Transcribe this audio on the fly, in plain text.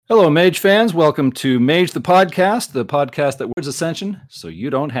Hello, Mage fans. Welcome to Mage the podcast that words Ascension so you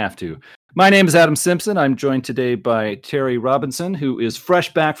don't have to. My name is Adam Simpson. I'm joined today by Terry Robinson, who is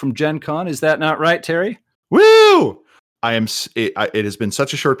fresh back from Gen Con. Is that not right, Terry? Woo! It has been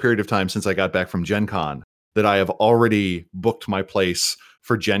such a short period of time since I got back from Gen Con that I have already booked my place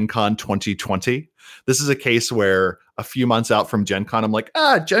for Gen Con 2020. This is a case where a few months out from Gen Con, I'm like,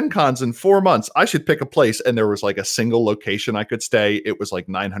 Gen Con's in 4 months. I should pick a place. And there was like a single location I could stay. It was like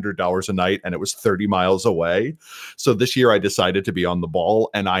 $900 a night and it was 30 miles away. So this year I decided to be on the ball,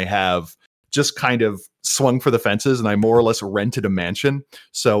 and I have just kind of swung for the fences, and I more or less rented a mansion.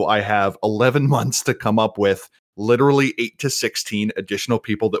 So I have 11 months to come up with literally 8 to 16 additional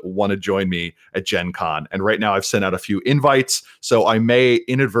people that want to join me at Gen Con. And right now I've sent out a few invites, so I may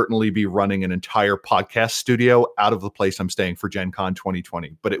inadvertently be running an entire podcast studio out of the place I'm staying for Gen Con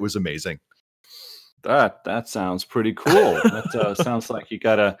 2020, but it was amazing. That sounds pretty cool. That sounds like you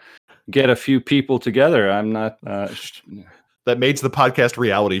got to get a few people together. I'm not... That Mage's the podcast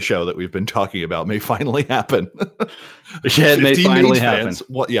reality show that we've been talking about may finally happen. Yeah, it may finally happen.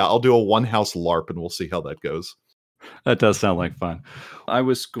 Well, yeah, I'll do a one-house LARP, and we'll see how that goes. That does sound like fun. I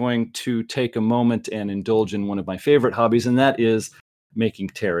was going to take a moment and indulge in one of my favorite hobbies, and that is making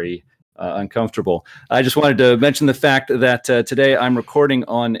Terry uncomfortable. I just wanted to mention the fact that today I'm recording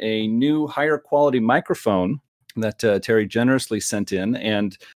on a new higher quality microphone that Terry generously sent in,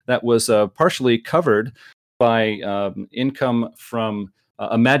 and that was partially covered by income from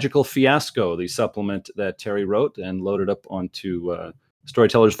A Magical Fiasco, the supplement that Terry wrote and loaded up onto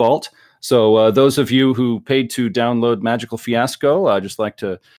Storyteller's Vault. So those of you who paid to download Magical Fiasco, I'd just like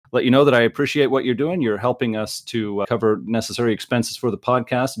to let you know that I appreciate what you're doing. You're helping us to cover necessary expenses for the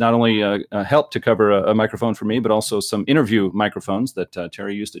podcast, not only help to cover a microphone for me, but also some interview microphones that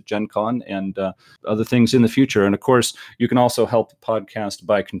Terry used at Gen Con and other things in the future. And of course, you can also help the podcast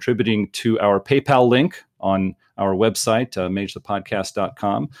by contributing to our PayPal link on our website,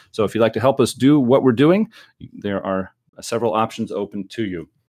 magethepodcast.com. So if you'd like to help us do what we're doing, there are several options open to you.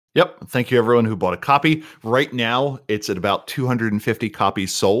 Yep. Thank you, everyone who bought a copy. Right now, it's at about 250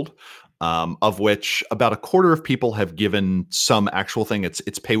 copies sold, of which about a quarter of people have given some actual thing.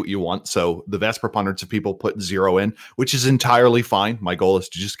 It's pay what you want. So the vast preponderance of people put zero in, which is entirely fine. My goal is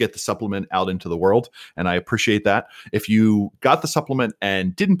to just get the supplement out into the world, and I appreciate that. If you got the supplement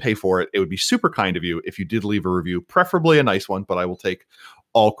and didn't pay for it, it would be super kind of you if you did leave a review, preferably a nice one, but I will take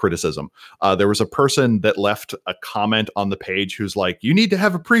all criticism. There was a person that left a comment on the page who's like, you need to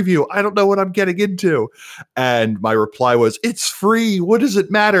have a preview. I don't know what I'm getting into. And my reply was, it's free. What does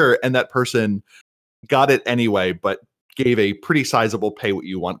it matter? And that person got it anyway, but gave a pretty sizable pay what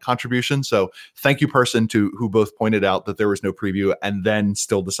you want contribution. So thank you, person who both pointed out that there was no preview and then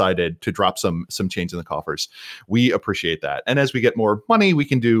still decided to drop some change in the coffers. We appreciate that. And as we get more money, we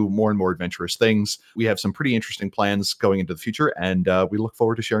can do more and more adventurous things. We have some pretty interesting plans going into the future, and we look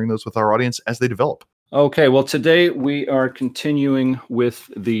forward to sharing those with our audience as they develop. Okay, well, today we are continuing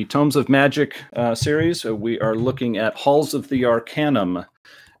with the Tomes of Magic series. We are looking at Halls of the Arcanum.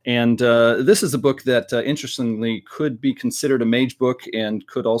 And this is a book that, interestingly, could be considered a mage book and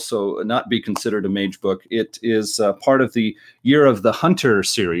could also not be considered a mage book. It is part of the Year of the Hunter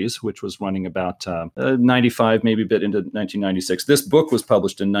series, which was running about 95, maybe a bit into 1996. This book was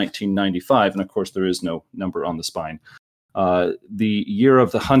published in 1995, and of course, there is no number on the spine. The Year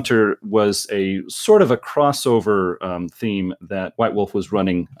of the Hunter was a sort of a crossover theme that White Wolf was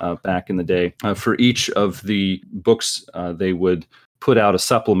running back in the day. For each of the books, they would put out a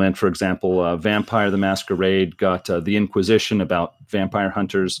supplement. For example, Vampire the Masquerade got The Inquisition about vampire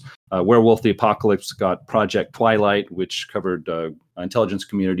hunters. Werewolf the Apocalypse got Project Twilight, which covered intelligence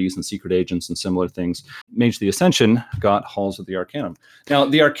communities and secret agents and similar things. Mage the Ascension got Halls of the Arcanum. Now,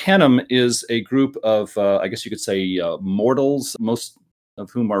 the Arcanum is a group of, I guess you could say, mortals, most of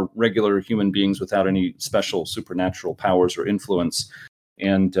whom are regular human beings without any special supernatural powers or influence.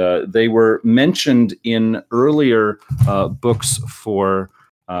 And they were mentioned in earlier books for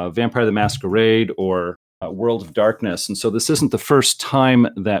Vampire the Masquerade or World of Darkness. And so this isn't the first time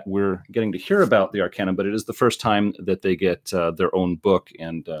that we're getting to hear about the Arcanum, but it is the first time that they get their own book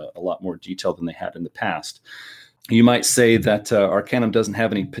and a lot more detail than they had in the past. You might say that Arcanum doesn't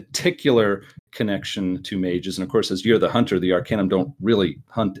have any particular connection to mages. And of course, as you're the hunter, the Arcanum don't really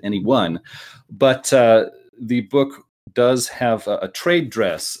hunt anyone. But the book does have a trade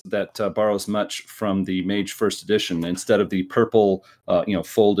dress that borrows much from the Mage First Edition. Instead of the purple,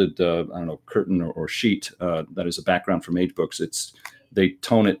 folded, curtain or sheet that is a background for Mage books, it's they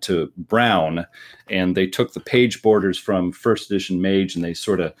tone it to brown, and they took the page borders from first edition Mage and they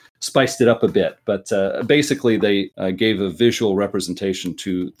sort of spiced it up a bit. But basically, they gave a visual representation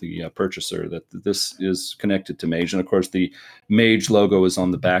to the purchaser that this is connected to Mage. And of course, the Mage logo is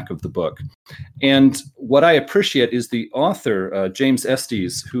on the back of the book. And what I appreciate is the author, James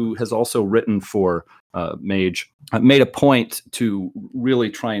Estes, who has also written for Mage, made a point to really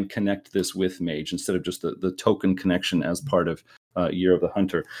try and connect this with Mage instead of just the token connection as part of Year of the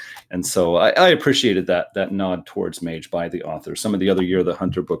Hunter. And so I appreciated that nod towards Mage by the author. Some of the other Year of the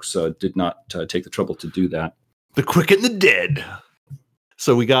Hunter books did not take the trouble to do that. The Quick and the Dead.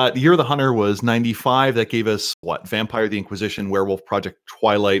 So we got Year of the Hunter was 95. That gave us what? Vampire the Inquisition, Werewolf Project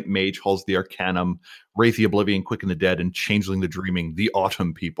Twilight, Mage, Halls of the Arcanum, Wraith the Oblivion, Quick and the Dead, and Changeling the Dreaming, The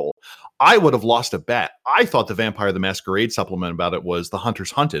Autumn People. I would have lost a bet. I thought the Vampire the Masquerade supplement about it was The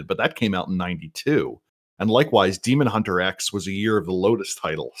Hunters Hunted, but that came out in 92. And likewise, Demon Hunter X was a Year of the Lotus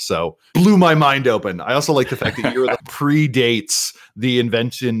title. So blew my mind open. I also like the fact that Year of the predates the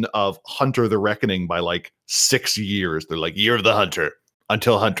invention of Hunter the Reckoning by like 6 years. They're like Year of the Hunter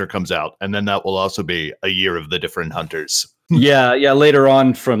until Hunter comes out. And then that will also be a year of the different hunters. Yeah. Later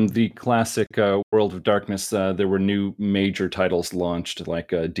on from the classic World of Darkness, there were new major titles launched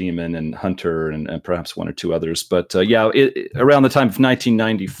like Demon and Hunter and perhaps one or two others. But around the time of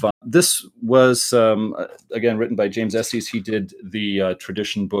 1995, this was, again, written by James Estes. He did the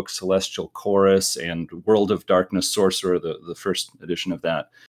tradition book Celestial Chorus and World of Darkness Sorcerer, the first edition of that,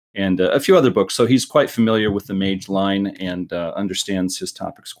 and a few other books. So he's quite familiar with the Mage line and understands his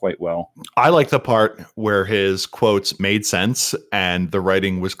topics quite well. I like the part where his quotes made sense and the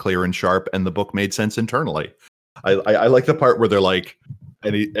writing was clear and sharp and the book made sense internally. I like the part where they're like,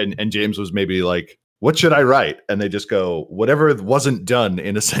 and James was maybe like, what should I write? And they just go, whatever wasn't done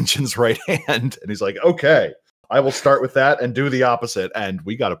in Ascension's right hand. And he's like, okay, I will start with that and do the opposite. And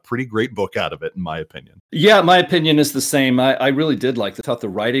we got a pretty great book out of it, in my opinion. Yeah, my opinion is the same. I really did like it. I thought the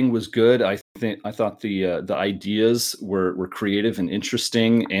writing was good. I thought the ideas were creative and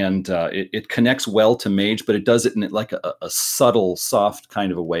interesting, and it connects well to Mage, but it does it in like a subtle, soft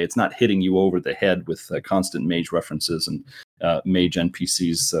kind of a way. It's not hitting you over the head with constant Mage references and Mage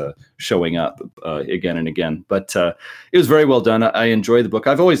NPCs showing up again and again. But it was very well done. I enjoy the book.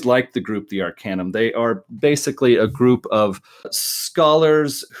 I've always liked the group, the Arcanum. They are basically a group of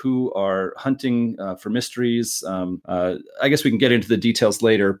scholars who are hunting for mysteries. I guess we can get into the details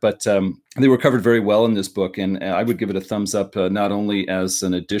later, but they were covered very well in this book, and I would give it a thumbs up, not only as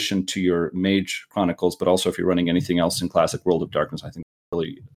an addition to your Mage Chronicles, but also if you're running anything else in Classic World of Darkness. I think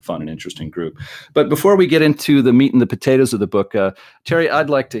really fun and interesting group. But before we get into the meat and the potatoes of the book, Terry, I'd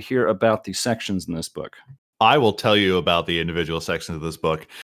like to hear about the sections in this book. I will tell you about the individual sections of this book.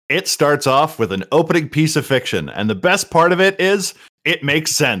 It starts off with an opening piece of fiction, and the best part of it is it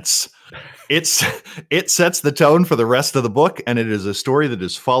makes sense. It sets the tone for the rest of the book, and it is a story that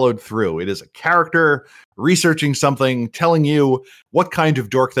is followed through. It is a character researching something, telling you what kind of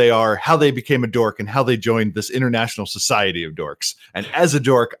dork they are, how they became a dork, and how they joined this international society of dorks. And as a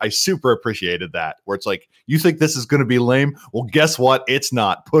dork, I super appreciated that, where it's like, you think this is going to be lame? Well, guess what? It's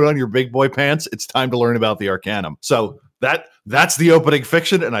not. Put on your big boy pants. It's time to learn about the Arcanum. So that's the opening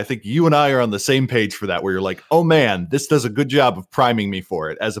fiction, and I think you and I are on the same page for that, where you're like, oh man, this does a good job of priming me for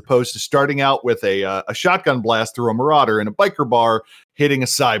it, as opposed to starting out with a shotgun blast through a marauder in a biker bar hitting a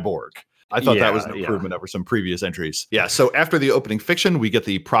cyborg. I thought that was an improvement over some previous entries. Yeah, so after the opening fiction, we get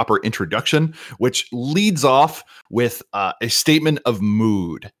the proper introduction, which leads off with a statement of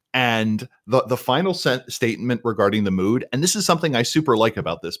mood. And the final statement regarding the mood, and this is something I super like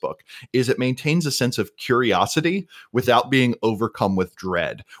about this book, is it maintains a sense of curiosity without being overcome with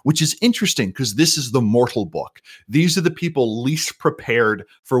dread, which is interesting because this is the mortal book. These are the people least prepared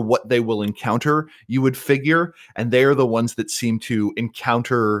for what they will encounter, you would figure, and they are the ones that seem to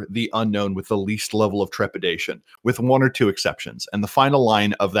encounter the unknown with the least level of trepidation, with one or two exceptions. And the final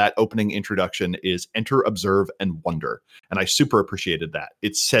line of that opening introduction is enter, observe, and wonder. And I super appreciated that.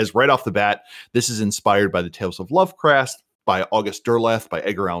 It says right off the bat, this is inspired by the Tales of Lovecraft, by August Derleth, by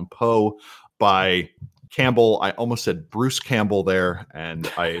Edgar Allan Poe, by Campbell. I almost said Bruce Campbell there, and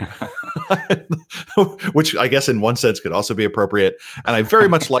which I guess in one sense could also be appropriate. And I very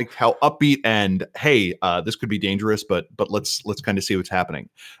much liked how upbeat and hey, this could be dangerous, but let's kind of see what's happening.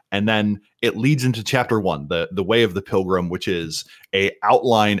 And then it leads into chapter 1, the Way of the Pilgrim, which is a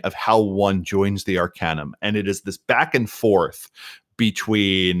outline of how one joins the Arcanum, and it is this back and forth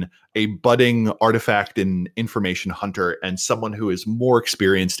between a budding artifact and information hunter and someone who is more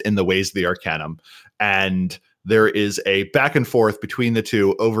experienced in the ways of the Arcanum. And there is a back and forth between the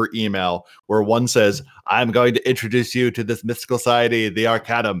two over email where one says, I'm going to introduce you to this mystical society, the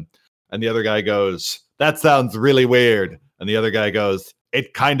Arcanum. And the other guy goes, that sounds really weird. And the other guy goes,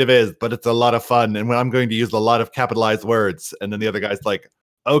 it kind of is, but it's a lot of fun. And I'm going to use a lot of capitalized words. And then the other guy's like,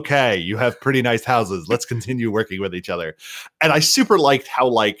 okay, you have pretty nice houses. Let's continue working with each other. And I super liked how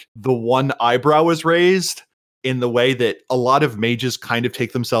like the one eyebrow was raised in the way that a lot of mages kind of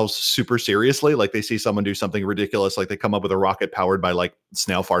take themselves super seriously. Like they see someone do something ridiculous, like they come up with a rocket powered by like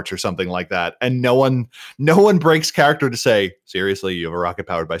snail farts or something like that. And no one breaks character to say, seriously, you have a rocket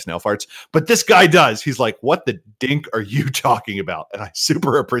powered by snail farts. But this guy does. He's like, what the dink are you talking about? And I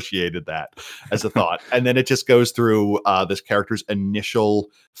super appreciated that as a thought. And then it just goes through this character's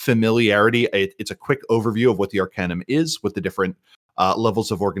initial familiarity. It's a quick overview of what the Arcanum is, what the different levels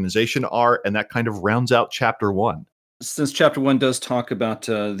of organization are, and that kind of rounds out chapter 1. Since chapter 1 does talk about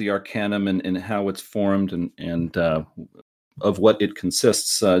the Arcanum and how it's formed and of what it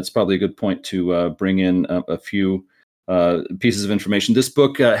consists, it's probably a good point to bring in a few pieces of information. This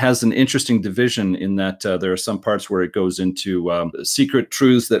book has an interesting division in that there are some parts where it goes into secret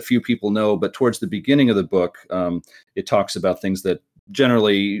truths that few people know, but towards the beginning of the book, it talks about things that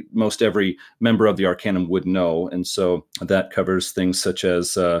generally most every member of the Arcanum would know. And so that covers things such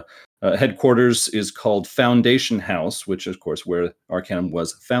as headquarters is called Foundation House, which is, of course, where Arcanum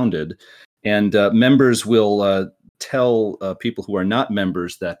was founded. And members will tell people who are not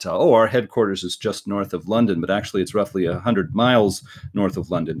members that, our headquarters is just north of London, but actually it's roughly 100 miles north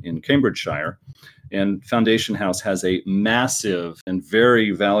of London in Cambridgeshire. And Foundation House has a massive and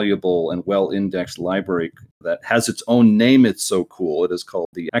very valuable and well-indexed library that has its own name. It's so cool. It is called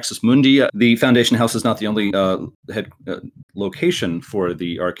the Axis Mundi. The Foundation House is not the only location for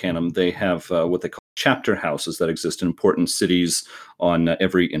the Arcanum. They have what they call chapter houses that exist in important cities on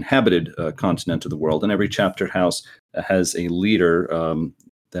every inhabited continent of the world. And every chapter house has a leader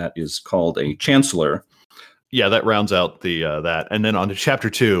that is called a chancellor. Yeah, that rounds out the that. And then on to chapter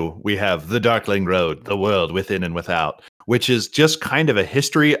 2, we have The Darkling Road, The World Within and Without, which is just kind of a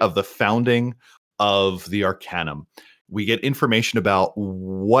history of the founding of the Arcanum. We get information about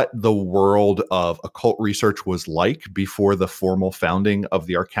what the world of occult research was like before the formal founding of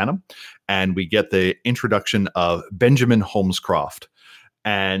the Arcanum. And we get the introduction of Benjamin Holmescroft.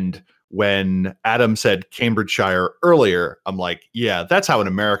 And when Adam said Cambridgeshire earlier, I'm like, yeah, that's how an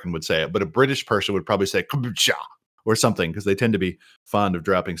American would say it. But a British person would probably say Cambridgeshire or something, because they tend to be fond of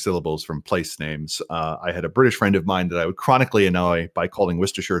dropping syllables from place names. I had a British friend of mine that I would chronically annoy by calling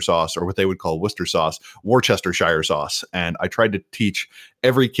Worcestershire sauce, or what they would call Worcester sauce, Worcestershire sauce. And I tried to teach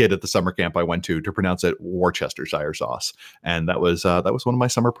every kid at the summer camp I went to pronounce it Worcestershire sauce. And that was one of my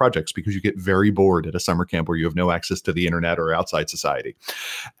summer projects, because you get very bored at a summer camp where you have no access to the internet or outside society.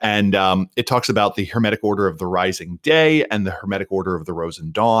 And it talks about the Hermetic Order of the Rising Day and the Hermetic Order of the Rose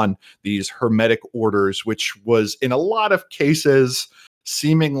and Dawn. These Hermetic orders, which was in a lot of cases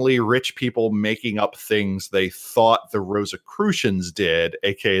seemingly rich people making up things they thought the Rosicrucians did,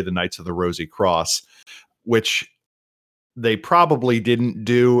 aka the Knights of the Rosy Cross, which they probably didn't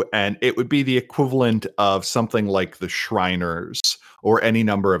do. And it would be the equivalent of something like the Shriners or any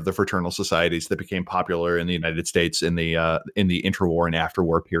number of the fraternal societies that became popular in the United States in the interwar and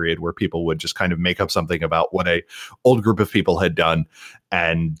afterwar period, where people would just kind of make up something about what a old group of people had done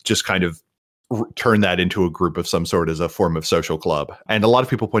and just kind of turn that into a group of some sort as a form of social club. And a lot of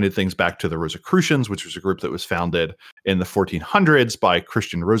people pointed things back to the Rosicrucians, which was a group that was founded in the 1400s by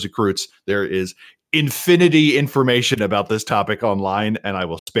Christian Rosicruits. There is infinity information about this topic online, and I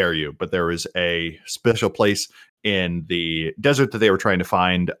will spare you, but there is a special place in the desert that they were trying to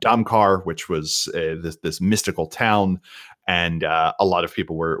find, Damkar, which was this mystical town. And a lot of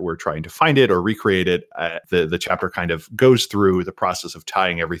people were trying to find it or recreate it. The chapter kind of goes through the process of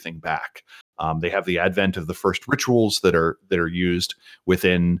tying everything back. They have the advent of the first rituals that are used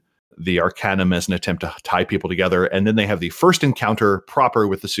within the Arcanum as an attempt to tie people together. And then they have the first encounter proper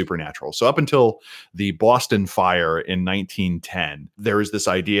with the supernatural. So up until the Boston Fire in 1910, there is this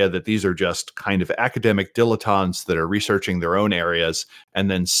idea that these are just kind of academic dilettantes that are researching their own areas.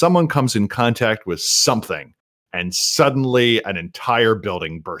 And then someone comes in contact with something, and suddenly an entire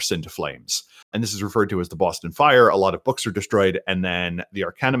building bursts into flames. And this is referred to as the Boston Fire. A lot of books are destroyed. And then the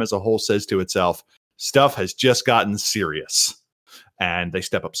Arcanum as a whole says to itself, stuff has just gotten serious. And they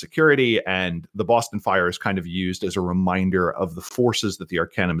step up security, and the Boston Fire is kind of used as a reminder of the forces that the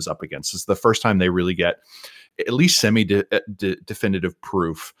Arcanum is up against. This is the first time they really get at least semi-definitive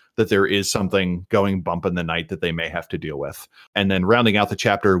proof that there is something going bump in the night that they may have to deal with. And then rounding out the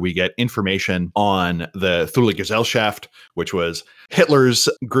chapter, we get information on the Thule Gesellschaft, which was Hitler's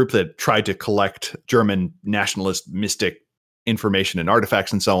group that tried to collect German nationalist mystic information and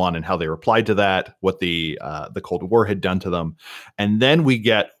artifacts and so on, and how they replied to that, what the Cold War had done to them. And then we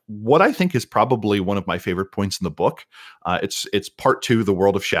get what I think is probably one of my favorite points in the book. It's part 2, The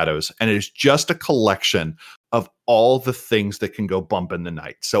World of Shadows, and it is just a collection of all the things that can go bump in the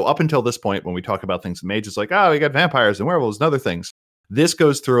night. So up until this point, when we talk about things in Mage, it's like, oh, we got vampires and werewolves and other things. This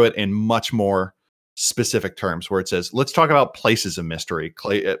goes through it in much more specific terms, where it says, let's talk about places of mystery,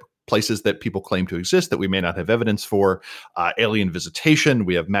 places that people claim to exist that we may not have evidence for, alien visitation.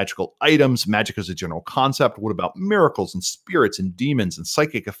 We have magical items, magic as a general concept. What about miracles and spirits and demons and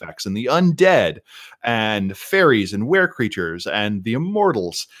psychic effects and the undead and fairies and were creatures and the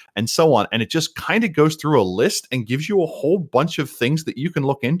immortals and so on? And it just kind of goes through a list and gives you a whole bunch of things that you can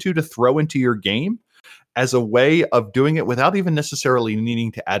look into to throw into your game as a way of doing it without even necessarily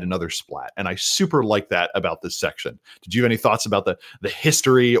needing to add another splat. And I super like that about this section. Did you have any thoughts about the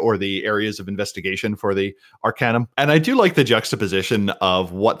history or the areas of investigation for the Arcanum? And I do like the juxtaposition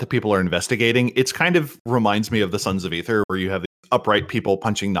of what the people are investigating. It's kind of reminds me of the Sons of Aether, where you have upright people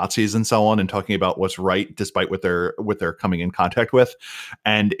punching Nazis and so on and talking about what's right despite what they're coming in contact with.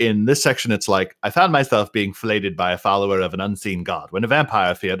 And in this section, it's like, I found myself being filleted by a follower of an unseen god when a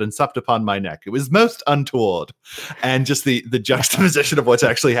vampire appeared and supped upon my neck. It was most untoward. And just the juxtaposition of what's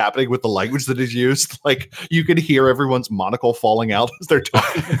actually happening with the language that is used. Like, you can hear everyone's monocle falling out as they're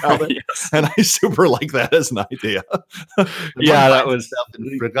talking about it. Yes. And I super like that as an idea. Yeah, that was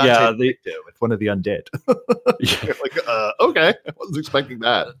with one of the undead. Like, okay. I wasn't expecting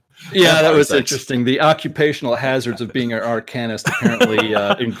that. Yeah, that was interesting. The occupational hazards of being an arcanist apparently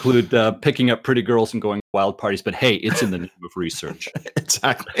include picking up pretty girls and going to wild parties. But hey, it's in the name of research.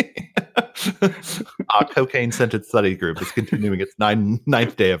 Exactly. Our cocaine-scented study group is continuing its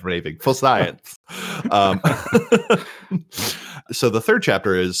ninth day of raving for science. So the third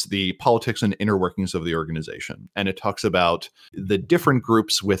chapter is the politics and inner workings of the organization. And it talks about the different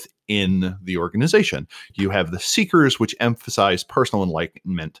groups within the organization. You have the Seekers, which emphasize personal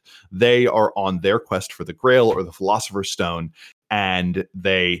enlightenment. They are on their quest for the Grail or the Philosopher's Stone, and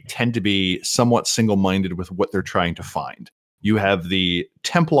they tend to be somewhat single-minded with what they're trying to find. You have the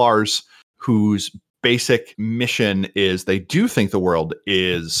Templars, whose basic mission is they do think the world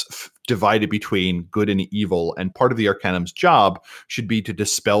is divided between good and evil, and part of the Arcanum's job should be to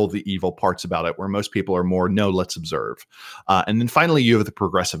dispel the evil parts about it, where most people are more, no, let's observe. And then finally, you have the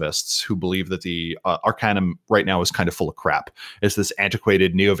Progressivists, who believe that the Arcanum right now is kind of full of crap. It's this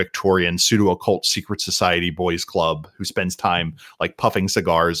antiquated neo-Victorian pseudo-occult secret society boys club who spends time like puffing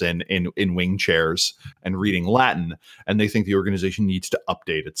cigars in wing chairs and reading Latin, and they think the organization needs to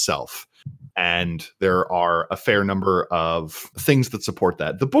update itself. And there are a fair number of things that support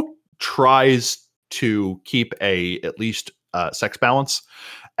that. The book tries to keep at least sex balance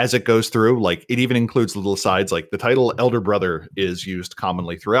as it goes through. Like, it even includes little asides, like the title Elder Brother is used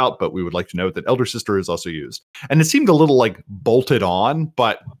commonly throughout, but we would like to note that Elder Sister is also used. And it seemed a little like bolted on,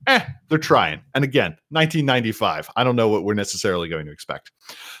 but they're trying. And again, 1995. I don't know what we're necessarily going to expect.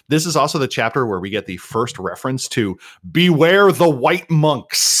 This is also the chapter where we get the first reference to beware the white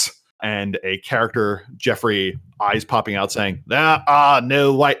monks. And a character, Jeffrey, eyes popping out saying, there are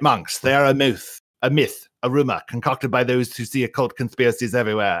no white monks. They're a myth, a rumor concocted by those who see occult conspiracies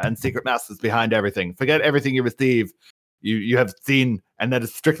everywhere and secret masters behind everything. Forget everything you receive, you have seen, and that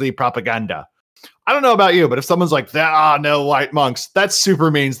is strictly propaganda. I don't know about you, but if someone's like, there are no white monks, that super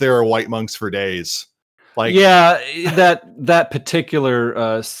means there are white monks for days. Like, yeah, that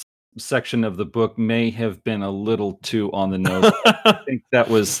particular section of the book may have been a little too on the nose. I think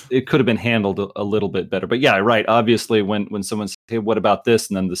it could have been handled a little bit better. But yeah, right. Obviously, when someone says, "Hey, what about this?"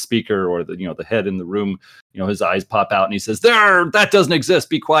 and then the speaker or the head in the room, his eyes pop out and he says, that doesn't exist.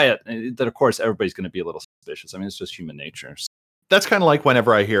 Be quiet." That, of course, everybody's going to be a little suspicious. I mean, it's just human nature. That's kind of like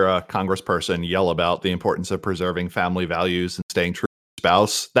whenever I hear a congressperson yell about the importance of preserving family values and staying true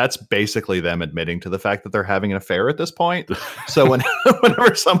spouse, that's basically them admitting to the fact that they're having an affair at this point. So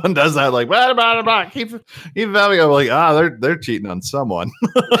whenever someone does that, like, keep family, I'm like, they're cheating on someone.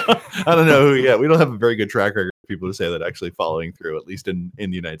 I don't know who yet. We don't have a very good track record of people who say that actually following through, at least in the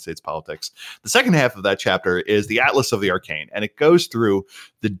United States politics. The second half of that chapter is the Atlas of the Arcane, and it goes through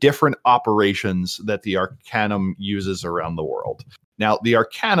the different operations that the Arcanum uses around the world. Now, the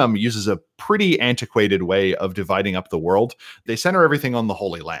Arcanum uses a pretty antiquated way of dividing up the world. They center everything on the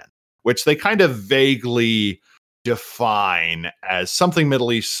Holy Land, which they kind of vaguely define as something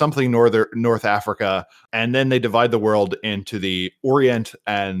Middle East, something North Africa, and then they divide the world into the Orient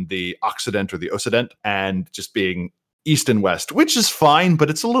and the Occident or the Occident, and just being East and West, which is fine, but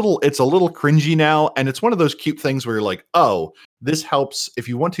it's a little cringy now, and it's one of those cute things where you're like, oh, this helps if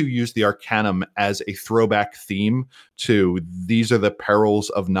you want to use the Arcanum as a throwback theme to these are the perils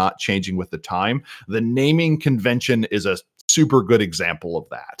of not changing with the time. The naming convention is a super good example of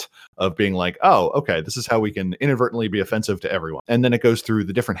that, of being like, oh, okay, this is how we can inadvertently be offensive to everyone. And then it goes through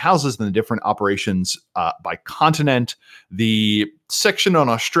the different houses and the different operations by continent. The section on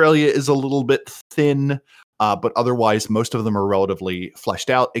Australia is a little bit thin, but otherwise, most of them are relatively fleshed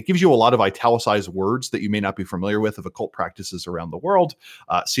out. It gives you a lot of italicized words that you may not be familiar with of occult practices around the world.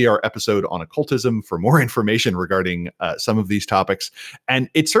 See our episode on occultism for more information regarding some of these topics. And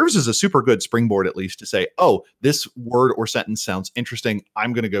it serves as a super good springboard, at least, to say, oh, this word or sentence sounds interesting.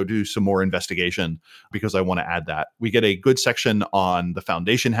 I'm going to go do some more investigation because I want to add that. We get a good section on the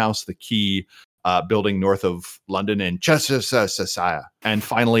Foundation House, the key building north of London in Cheshire. And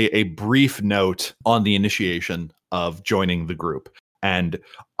finally, a brief note on the initiation of joining the group. And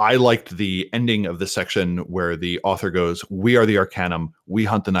I liked the ending of this section where the author goes, we are the Arcanum, we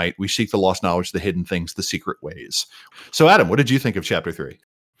hunt the night, we seek the lost knowledge, the hidden things, the secret ways. So Adam, what did you think of chapter 3?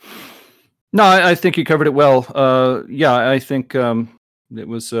 No, I think you covered it well. I think it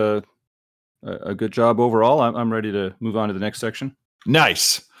was a good job overall. I'm ready to move on to the next section.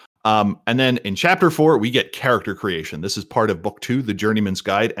 Nice. And then in chapter 4, we get character creation. This is part of book 2, The Journeyman's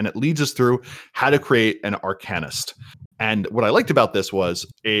Guide, and it leads us through how to create an arcanist. And what I liked about this was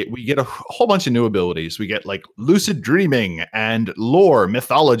we get a whole bunch of new abilities. We get like lucid dreaming and lore,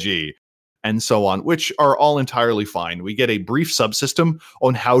 mythology, and so on, which are all entirely fine. We get a brief subsystem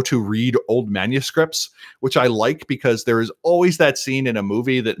on how to read old manuscripts, which I like because there is always that scene in a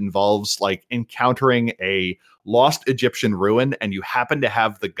movie that involves like encountering a lost Egyptian ruin, and you happen to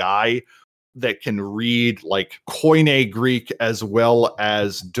have the guy that can read like Koine Greek as well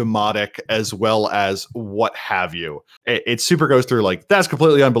as Demotic as well as what have you. It super goes through like, that's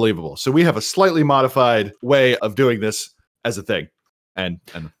completely unbelievable. So we have a slightly modified way of doing this as a thing. And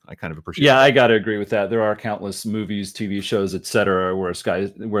I kind of appreciate that. I got to agree with that. There are countless movies, TV shows, etc.,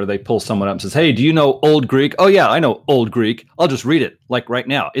 where they pull someone up and says, "Hey, do you know Old Greek?" "Oh yeah, I know Old Greek. I'll just read it like right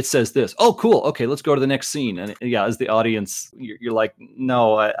now. It says this." "Oh, cool. Okay, let's go to the next scene." And as the audience, you're like,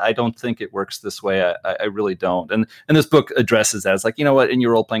 "No, I don't think it works this way. I really don't." And this book addresses that. It's like, you know what? In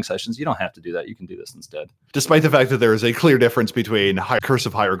your role playing sessions, you don't have to do that. You can do this instead. Despite the fact that there is a clear difference between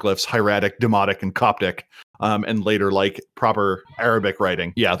cursive hieroglyphs, hieratic, demotic, and Coptic. And later, like proper Arabic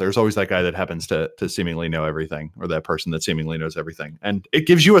writing. Yeah, there's always that guy that happens to seemingly know everything, or that person that seemingly knows everything. And it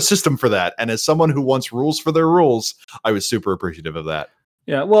gives you a system for that. And as someone who wants rules for their rules, I was super appreciative of that.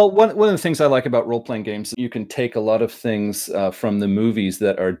 Yeah, well, one of the things I like about role-playing games, you can take a lot of things from the movies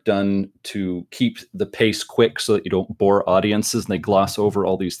that are done to keep the pace quick so that you don't bore audiences and they gloss over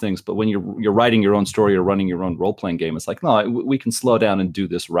all these things. But when you're writing your own story or running your own role-playing game, it's like, no, we can slow down and do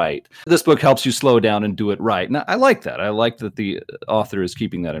this right. This book helps you slow down and do it right. And I like that. I like that the author is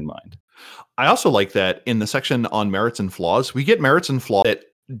keeping that in mind. I also like that in the section on merits and flaws, we get merits and flaws that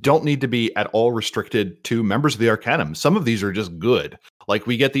don't need to be at all restricted to members of the Arcanum. Some of these are just good. Like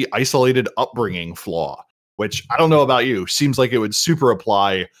we get the isolated upbringing flaw, which I don't know about you, seems like it would super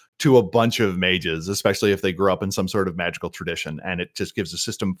apply to a bunch of mages, especially if they grew up in some sort of magical tradition. And it just gives a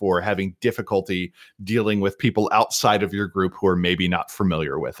system for having difficulty dealing with people outside of your group who are maybe not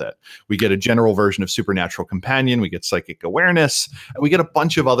familiar with it. We get a general version of supernatural companion. We get psychic awareness, and we get a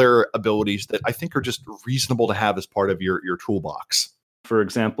bunch of other abilities that I think are just reasonable to have as part of your toolbox. For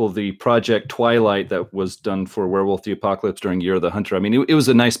example, the Project Twilight that was done for Werewolf the Apocalypse during Year of the Hunter. I mean, it was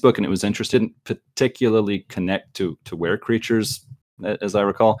a nice book, and it was interested in particularly connect to were creatures, as I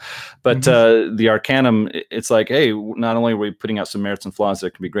recall. But the Arcanum, it's like, hey, not only are we putting out some merits and flaws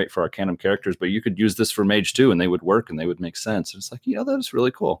that can be great for Arcanum characters, but you could use this for Mage too, and they would work and they would make sense. It's like, that is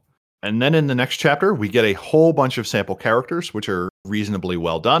really cool. And then in the next chapter, we get a whole bunch of sample characters, which are reasonably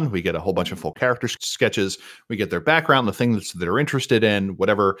well done. We get a whole bunch of full character sketches. We get their background, the things that they're interested in,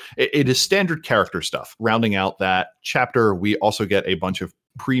 whatever. It is standard character stuff. Rounding out that chapter, we also get a bunch of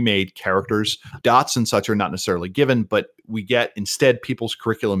pre-made characters. Dots and such are not necessarily given, but we get instead people's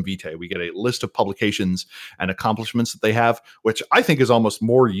curriculum vitae. We get a list of publications and accomplishments that they have, which I think is almost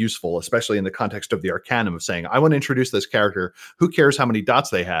more useful, especially in the context of the Arcanum, of saying, I want to introduce this character. Who cares how many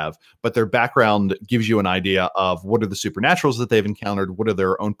dots they have? But their background gives you an idea of what are the supernaturals that they've encountered, what are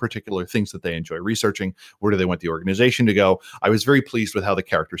their own particular things that they enjoy researching, where do they want the organization to go. I was very pleased with how the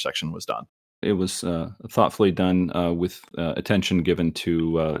character section was done. It was thoughtfully done with attention given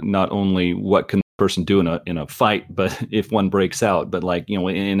to not only what can person do in a fight, but if one breaks out, but like, in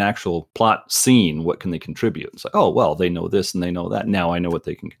an actual plot scene, what can they contribute? It's like, oh, well, they know this and they know that. Now I know what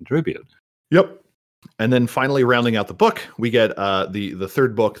they can contribute. Yep. And then finally rounding out the book, we get the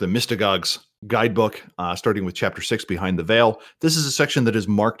third book, the Mystagogue's Guidebook, starting with chapter 6, Behind the Veil. This is a section that is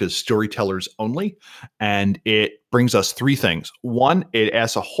marked as storytellers only, and it brings us three things. One, it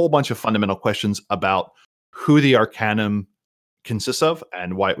asks a whole bunch of fundamental questions about who the Arcanum consists of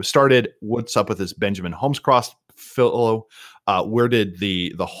and why it was started. What's up with this Benjamin Holmescroft fellow? Where did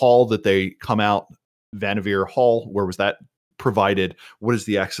the hall that they come out, Vanderveer Hall, where was that provided? What is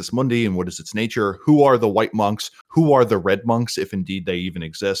the Axis Mundi and what is its nature? Who are the white monks? Who are the red monks, if indeed they even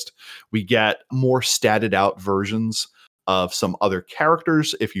exist? We get more statted out versions of some other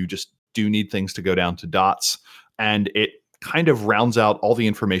characters if you just do need things to go down to dots. And it kind of rounds out all the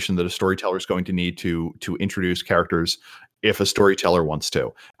information that a storyteller is going to need to introduce characters if a storyteller wants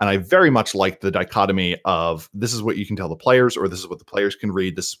to. And I very much like the dichotomy of this is what you can tell the players, or this is what the players can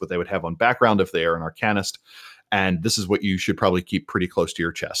read. This is what they would have on background if they are an arcanist. And this is what you should probably keep pretty close to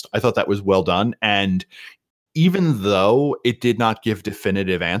your chest. I thought that was well done. And even though it did not give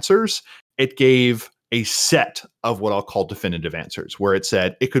definitive answers, it gave a set of what I'll call definitive answers, where it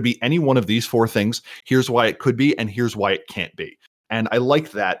said it could be any one of these four things. Here's why it could be, and here's why it can't be. And I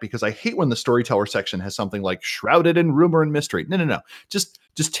like that because I hate when the storyteller section has something like shrouded in rumor and mystery. No. Just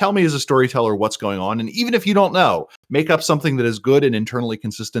tell me as a storyteller what's going on. And even if you don't know, make up something that is good and internally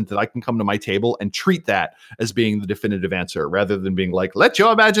consistent that I can come to my table and treat that as being the definitive answer rather than being like, let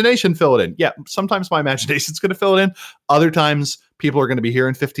your imagination fill it in. Yeah, sometimes my imagination's going to fill it in. Other times people are going to be here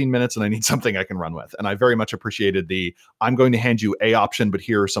in 15 minutes and I need something I can run with. And I very much appreciated I'm going to hand you a option, but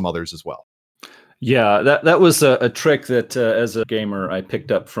here are some others as well. Yeah, that was a trick that as a gamer I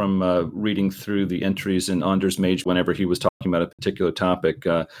picked up from reading through the entries in Anders Mage whenever he was talking about a particular topic.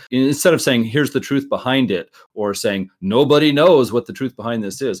 Instead of saying, here's the truth behind it, or saying, nobody knows what the truth behind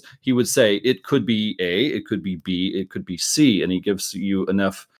this is, he would say, it could be A, it could be B, it could be C, and he gives you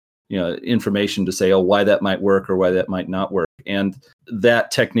enough information to say, oh, why that might work or why that might not work. And that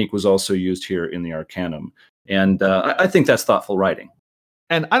technique was also used here in the Arcanum. And I think that's thoughtful writing.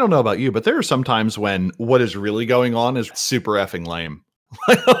 And I don't know about you, but there are some times when what is really going on is super effing lame.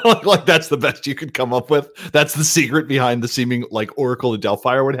 Like that's the best you could come up with. That's the secret behind the seeming like Oracle of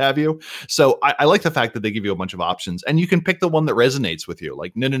Delphi or what have you. So I like the fact that they give you a bunch of options and you can pick the one that resonates with you.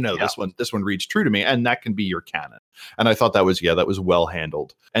 Like, no, yeah. This one reads true to me. And that can be your canon. And I thought that was well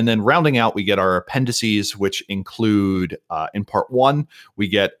handled. And then rounding out, we get our appendices, which include in part 1, we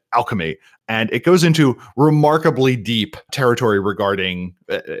get alchemy. And it goes into remarkably deep territory regarding,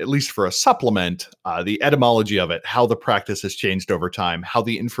 at least for a supplement, the etymology of it, how the practice has changed over time, how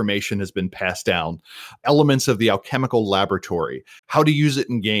the information has been passed down, elements of the alchemical laboratory, how to use it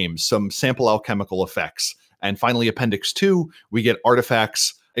in games, some sample alchemical effects. And finally, Appendix 2, we get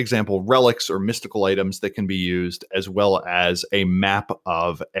artifacts, example, relics or mystical items that can be used, as well as a map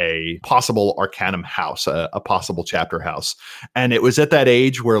of a possible Arcanum house, a possible chapter house. And it was at that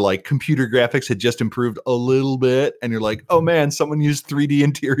age where like computer graphics had just improved a little bit. And you're like, oh man, someone used 3D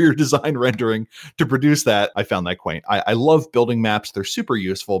interior design rendering to produce that. I found that quaint. I love building maps. They're super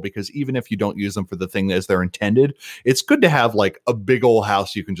useful because even if you don't use them for the thing as they're intended, it's good to have like a big old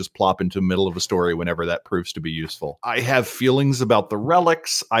house you can just plop into the middle of a story whenever that proves to be useful. I have feelings about the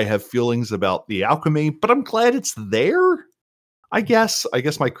relics. I have feelings about the alchemy, but I'm glad it's there. I guess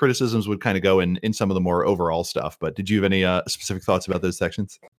my criticisms would kind of go in some of the more overall stuff, but did you have any specific thoughts about those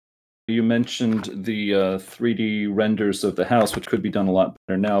sections? You mentioned the 3D renders of the house, which could be done a lot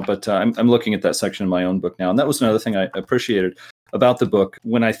better now, but I'm looking at that section in my own book now, and that was another thing I appreciated about the book.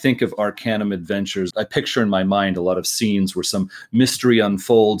 When I think of Arcanum adventures, I picture in my mind a lot of scenes where some mystery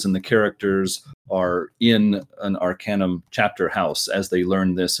unfolds and the characters are in an Arcanum chapter house as they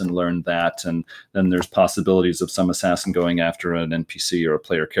learn this and learn that. And then there's possibilities of some assassin going after an NPC or a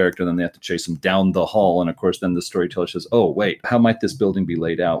player character. Then they have to chase him down the hall. And of course, then the storyteller says, oh, wait, how might this building be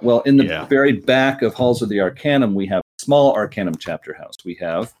laid out? Well, in the very back of Halls of the Arcanum, we have small Arcanum chapter house. We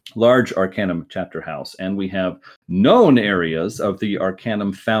have large Arcanum chapter house, and we have known areas of the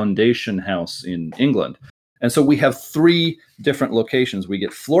Arcanum Foundation house in England. And so we have 3 different locations. We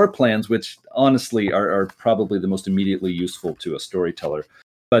get floor plans, which honestly are probably the most immediately useful to a storyteller.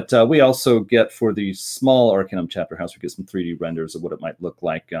 But we also get, for the small Arcanum chapter house, we get some 3D renders of what it might look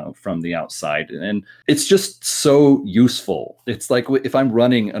like from the outside. And it's just so useful. It's like if I'm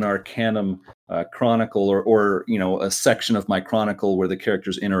running an Arcanum chronicle or a section of my chronicle where the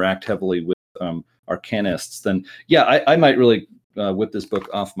characters interact heavily with Arcanists, then yeah, I might really whip this book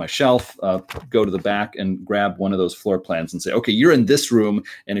off my shelf, go to the back and grab one of those floor plans and say, okay, you're in this room.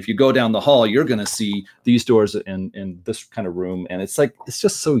 And if you go down the hall, you're going to see these doors in this kind of room. And it's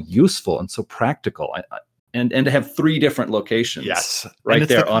just so useful and so practical. And to have 3 different locations right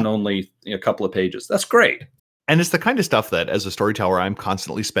there on only a couple of pages. That's great. And it's the kind of stuff that as a storyteller, I'm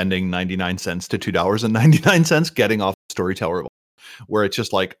constantly spending 99 cents to $2.99 getting off Storyteller, where it's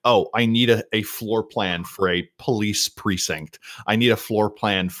just like, oh, I need a floor plan for a police precinct. I need a floor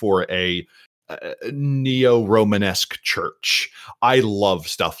plan for a neo-Romanesque church. I love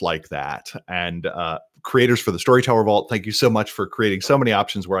stuff like that. And creators for the Storyteller Vault, thank you so much for creating so many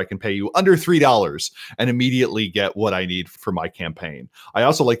options where I can pay you under $3 and immediately get what I need for my campaign. I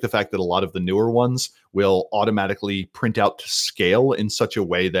also like the fact that a lot of the newer ones will automatically print out to scale in such a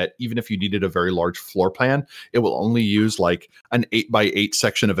way that even if you needed a very large floor plan, it will only use like an 8x8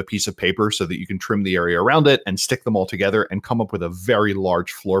 section of a piece of paper so that you can trim the area around it and stick them all together and come up with a very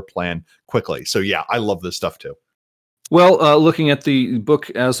large floor plan quickly. So yeah, I love this stuff too. Well, looking at the book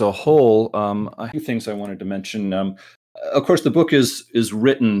as a whole, a few things I wanted to mention. Of course, the book is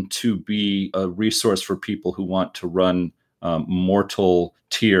written to be a resource for people who want to run mortal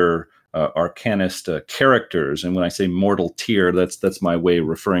tier arcanist characters. And when I say mortal tier, that's my way of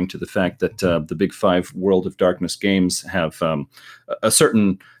referring to the fact that the big 5 World of Darkness games have a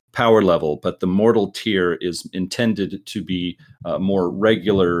certain power level, but the mortal tier is intended to be more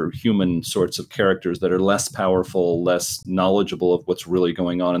regular human sorts of characters that are less powerful, less knowledgeable of what's really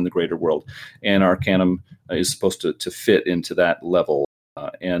going on in the greater world. And Arcanum is supposed to fit into that level.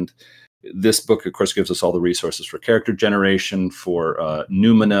 And this book, of course, gives us all the resources for character generation, for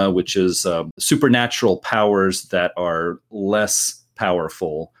Noumena, which is supernatural powers that are less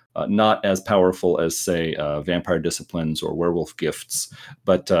powerful. Not as powerful as, say, vampire disciplines or werewolf gifts,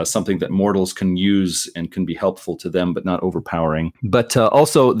 but something that mortals can use and can be helpful to them, but not overpowering. But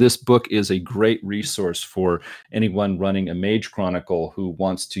also, this book is a great resource for anyone running a Mage Chronicle who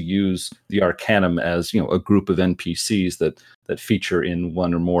wants to use the Arcanum as, a group of NPCs that feature in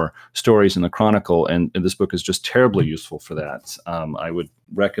one or more stories in the Chronicle. And this book is just terribly useful for that. I would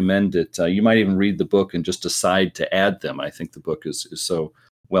recommend it. You might even read the book and just decide to add them. I think the book is so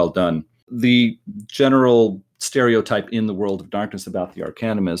well done. The general stereotype in the World of Darkness about the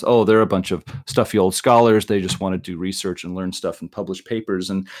Arcanum is, they're a bunch of stuffy old scholars. They just want to do research and learn stuff and publish papers.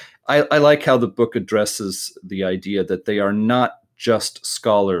 And I like how the book addresses the idea that they are not just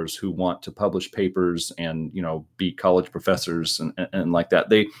scholars who want to publish papers and, be college professors and like that.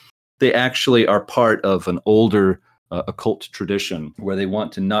 They actually are part of an older occult tradition where they want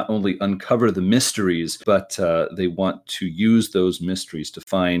to not only uncover the mysteries, but they want to use those mysteries to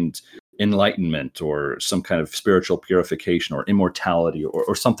find enlightenment or some kind of spiritual purification or immortality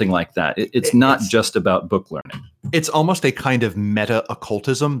or something like that. It's not just about book learning. It's almost a kind of meta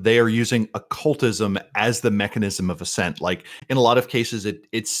occultism. They are using occultism as the mechanism of ascent. Like in a lot of cases,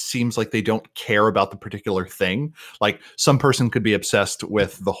 it seems like they don't care about the particular thing. Like some person could be obsessed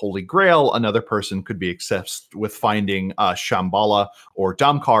with the Holy Grail. Another person could be obsessed with finding Shambhala or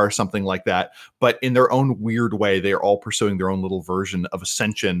Damkar or something like that. But in their own weird way, they are all pursuing their own little version of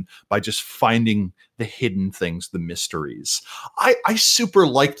ascension by just finding the hidden things, the mysteries. I super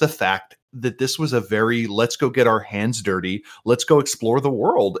like the fact that this was a very, let's go get our hands dirty, let's go explore the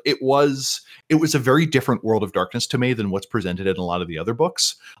world. It was a very different World of Darkness to me than what's presented in a lot of the other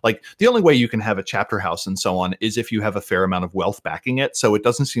books. Like the only way you can have a chapter house and so on is if you have a fair amount of wealth backing it. So it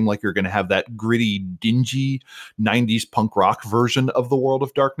doesn't seem like you're going to have that gritty, dingy 90s punk rock version of the World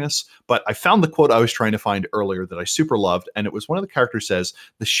of Darkness. But I found the quote I was trying to find earlier that I super loved. And it was one of the characters says,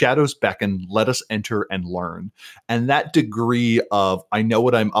 "The shadows beckon, let us enter and learn." And that degree of, I know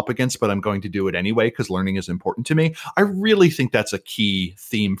what I'm up against, but I'm going to do it anyway because learning is important to me. I really think that's a key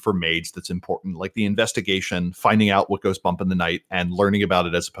theme for Mage that's important, like the investigation, finding out what goes bump in the night and learning about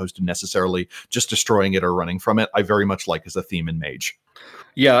it as opposed to necessarily just destroying it or running from it. I very much like as a theme in Mage.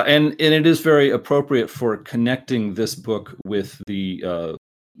 Yeah, and it is very appropriate for connecting this book with the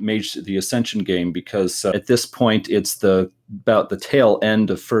Mage, the Ascension game, because at this point it's about the tail end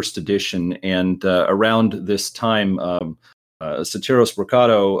of first edition, and around this time Sotiros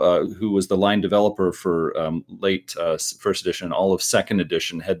Brocato, who was the line developer for late first edition and all of second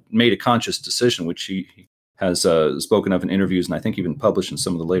edition, had made a conscious decision, which he has spoken of in interviews and I think even published in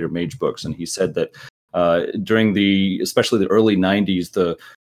some of the later Mage books. And he said that during especially the early 90s, the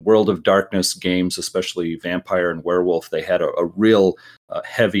World of Darkness games, especially Vampire and Werewolf, they had a real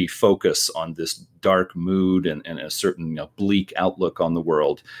heavy focus on this dark mood and a certain bleak outlook on the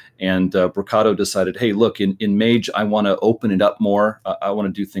world. And Brocado decided, hey, look, in Mage, I want to open it up more. I want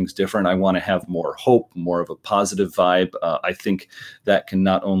to do things different. I want to have more hope, more of a positive vibe. I think that can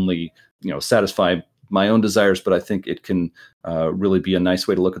not only satisfy my own desires, but I think it can really be a nice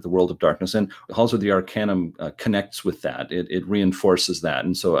way to look at the World of Darkness. And Halls of the Arcanum connects with that. It reinforces that.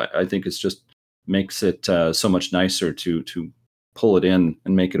 And so I think it's just makes it so much nicer to pull it in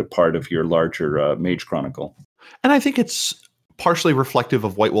and make it a part of your larger Mage Chronicle. And I think it's partially reflective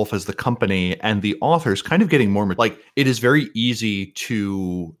of White Wolf as the company and the authors kind of getting more like it is very easy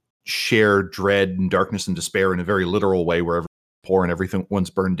to share dread and darkness and despair in a very literal way wherever poor and everyone's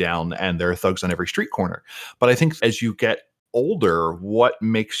burned down and there are thugs on every street corner. But I think as you get older, what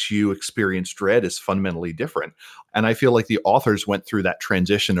makes you experience dread is fundamentally different. And I feel like the authors went through that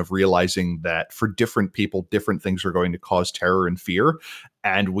transition of realizing that for different people, different things are going to cause terror and fear.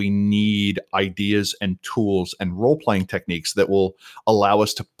 And we need ideas and tools and role-playing techniques that will allow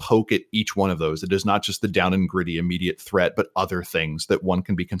us to poke at each one of those. It is not just the down and gritty immediate threat, but other things that one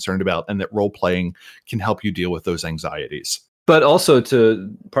can be concerned about, and that role-playing can help you deal with those anxieties. But also,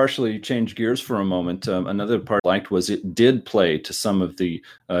 to partially change gears for a moment, another part I liked was it did play to some of the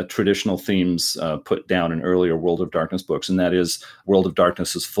traditional themes put down in earlier World of Darkness books. And that is, World of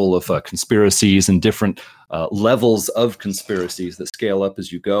Darkness is full of conspiracies and different levels of conspiracies that scale up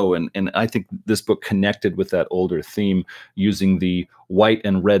as you go. And I think this book connected with that older theme using the white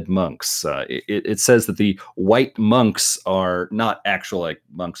and red monks. It says that the white monks are not actual like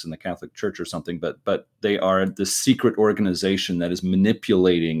monks in the Catholic Church or something, but they are the secret organization that is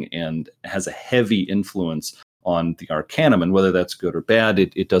manipulating and has a heavy influence on the Arcanum. And whether that's good or bad,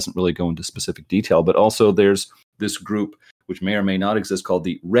 it doesn't really go into specific detail. But also there's this group which may or may not exist, called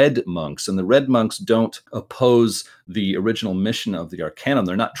the Red Monks. And the Red Monks don't oppose the original mission of the Arcanum.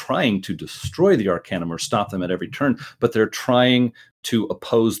 They're not trying to destroy the Arcanum or stop them at every turn, but they're trying to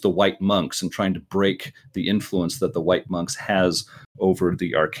oppose the White Monks and trying to break the influence that the White Monks has over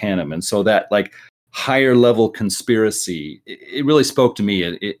the Arcanum. And so that like higher level conspiracy, it really spoke to me.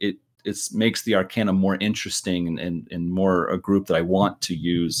 It makes the Arcanum more interesting and more a group that I want to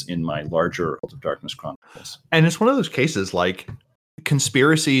use in my larger World of Darkness Chronicles. And it's one of those cases like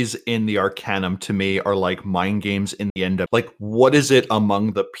conspiracies in the Arcanum to me are like mind games in the end of like, what is it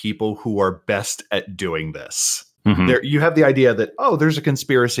among the people who are best at doing this? Mm-hmm. There, you have the idea that, oh, there's a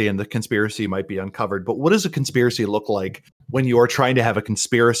conspiracy and the conspiracy might be uncovered. But what does a conspiracy look like when you are trying to have a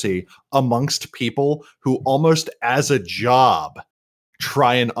conspiracy amongst people who almost as a job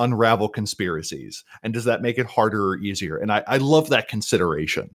try and unravel conspiracies? And does that make it harder or easier? And I love that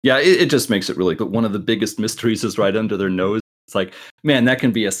consideration. Yeah, it just makes it really, but one of the biggest mysteries is right under their nose. It's like, man, that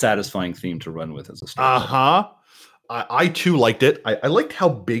can be a satisfying theme to run with as a story. I too liked it. I liked how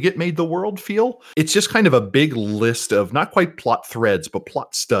big it made the world feel. It's just kind of a big list of not quite plot threads, but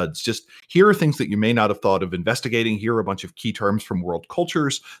plot studs. Just here are things that you may not have thought of investigating. Here are a bunch of key terms from world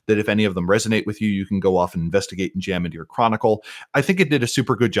cultures that if any of them resonate with you, you can go off and investigate and jam into your chronicle. I think it did a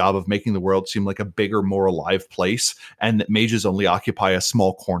super good job of making the world seem like a bigger, more alive place, and that mages only occupy a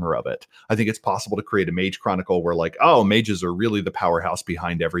small corner of it. I think it's possible to create a mage chronicle where like, oh, mages are really the powerhouse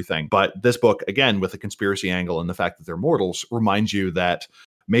behind everything. But this book, again, with the conspiracy angle and the fact that they're mortals, reminds you that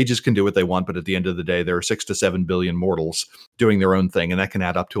mages can do what they want, but at the end of the day, there are 6 to 7 billion mortals doing their own thing, and that can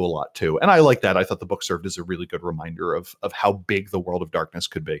add up to a lot too. And I like that. I thought the book served as a really good reminder of how big the World of Darkness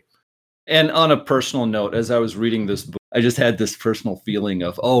could be. And on a personal note, as I was reading this book, I just had this personal feeling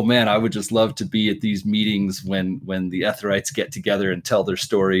of, oh man, I would just love to be at these meetings when the Etherites get together and tell their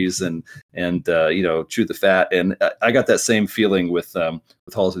stories and chew the fat. And I got that same feeling with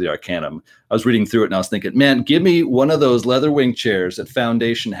Halls of the Arcanum. I was reading through it and I was thinking, man, give me one of those leather wing chairs at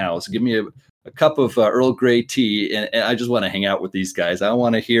Foundation House. Give me a cup of Earl Grey tea, and I just want to hang out with these guys. I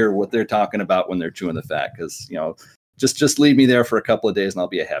want to hear what they're talking about when they're chewing the fat, because just leave me there for a couple of days and I'll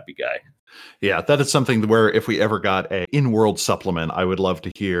be a happy guy. Yeah, that is something where if we ever got a in-world supplement, I would love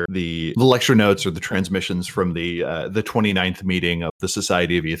to hear the lecture notes or the transmissions from the 29th meeting of the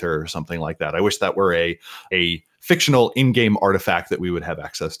Society of Aether or something like that. I wish that were a fictional in-game artifact that we would have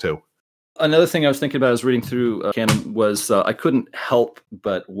access to. Another thing I was thinking about as reading through Canon was I couldn't help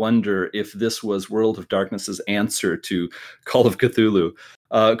but wonder if this was World of Darkness's answer to Call of Cthulhu.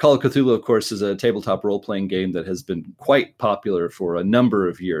 Call of Cthulhu, of course, is a tabletop role-playing game that has been quite popular for a number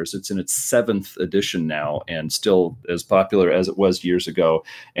of years. It's in its 7th edition now and still as popular as it was years ago.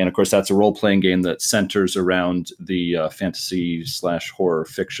 And of course, that's a role-playing game that centers around the fantasy/horror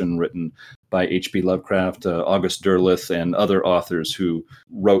fiction written by H.P. Lovecraft, August Derleth, and other authors who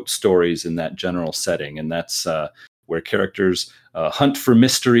wrote stories in that general setting. And that's where characters hunt for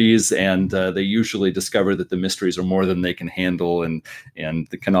mysteries, and they usually discover that the mysteries are more than they can handle, and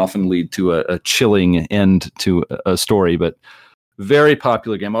it can often lead to a chilling end to a story. But very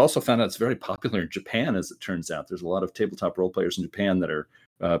popular game. I also found out it's very popular in Japan, as it turns out. There's a lot of tabletop role players in Japan that are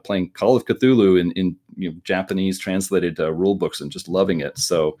playing Call of Cthulhu in Japanese translated rule books and just loving it.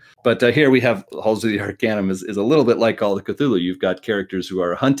 So, but here we have Halls of the Arcanum is a little bit like Call of Cthulhu. You've got characters who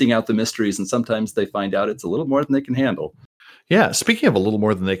are hunting out the mysteries, and sometimes they find out it's a little more than they can handle. Yeah, speaking of a little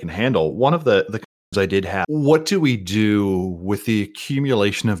more than they can handle, one of the I did have, what do we do with the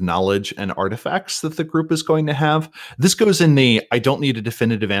accumulation of knowledge and artifacts that the group is going to have? This goes in the, I don't need a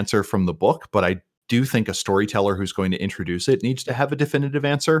definitive answer from the book, but I do think a storyteller who's going to introduce it needs to have a definitive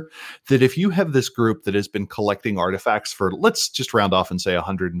answer. That if you have this group that has been collecting artifacts for, let's just round off and say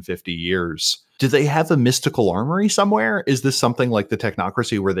 150 years, do they have a mystical armory somewhere? Is this something like the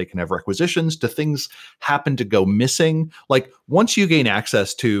Technocracy where they can have requisitions? Do things happen to go missing? Like once you gain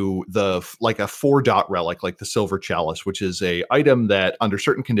access to like a 4-dot relic, like the Silver Chalice, which is a item that under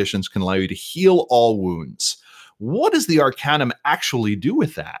certain conditions can allow you to heal all wounds. What does the Arcanum actually do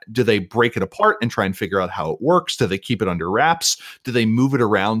with that? Do they break it apart and try and figure out how it works? Do they keep it under wraps? Do they move it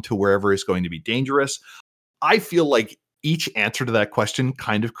around to wherever is going to be dangerous? I feel like each answer to that question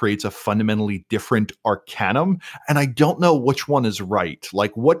kind of creates a fundamentally different Arcanum, and I don't know which one is right.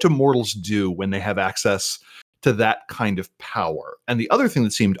 Like, what do mortals do when they have access to that kind of power? And the other thing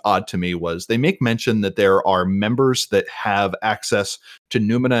that seemed odd to me was they make mention that there are members that have access to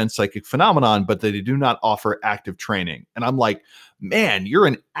Noumena and Psychic Phenomenon, but they do not offer active training. And I'm like, man, you're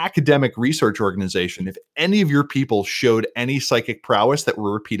an academic research organization. If any of your people showed any psychic prowess that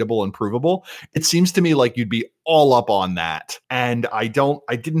were repeatable and provable, it seems to me like you'd be all up on that. And I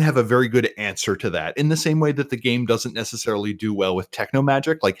didn't have a very good answer to that, in the same way that the game doesn't necessarily do well with techno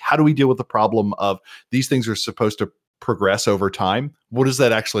magic. Like, how do we deal with the problem of these things are supposed to progress over time? What does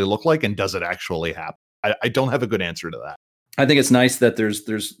that actually look like? And does it actually happen? I don't have a good answer to that. I think it's nice that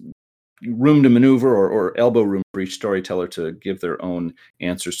there's room to maneuver or elbow room for each storyteller to give their own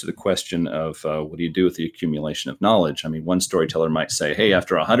answers to the question of what do you do with the accumulation of knowledge? I mean, one storyteller might say, hey,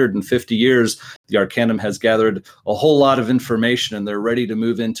 after 150 years, the Arcanum has gathered a whole lot of information and they're ready to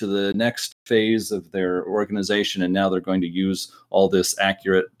move into the next phase of their organization. And now they're going to use all this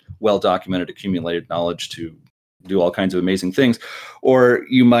accurate, well-documented, accumulated knowledge to do all kinds of amazing things. Or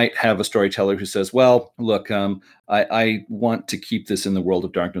you might have a storyteller who says, well, look, I want to keep this in the world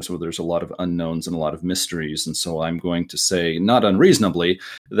of darkness where there's a lot of unknowns and a lot of mysteries. And so I'm going to say, not unreasonably,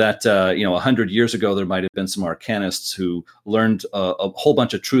 that 100 years ago, there might have been some arcanists who learned a whole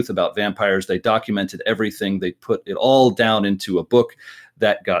bunch of truth about vampires. They documented everything. They put it all down into a book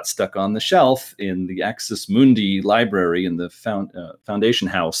that got stuck on the shelf in the Axis Mundi library in the Foundation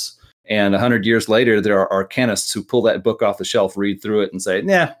House. And 100 years later, there are arcanists who pull that book off the shelf, read through it, and say,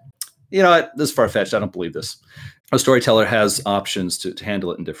 nah, you know what, this is far-fetched. I don't believe this. A storyteller has options to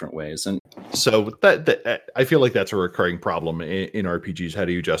handle it in different ways. And so that I feel like that's a recurring problem in RPGs. How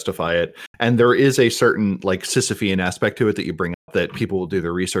do you justify it? And there is a certain like Sisyphean aspect to it that you bring up, that people will do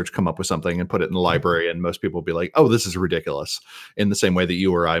their research, come up with something and put it in the library. And most people will be like, oh, this is ridiculous. In the same way that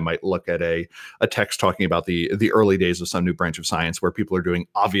you or I might look at a text talking about the early days of some new branch of science where people are doing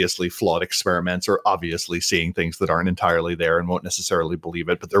obviously flawed experiments or obviously seeing things that aren't entirely there and won't necessarily believe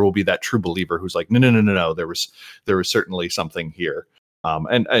it. But there will be that true believer who's like, no, there was certainly something here.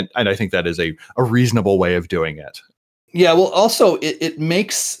 And I think that is a reasonable way of doing it. Yeah, well, also it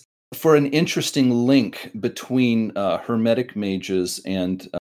makes for an interesting link between Hermetic mages and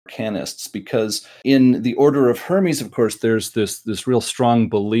arcanists, because in the Order of Hermes, of course, there's this real strong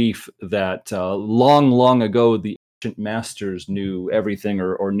belief that long ago the ancient masters knew everything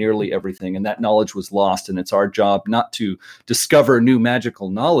or nearly everything, and that knowledge was lost. And it's our job not to discover new magical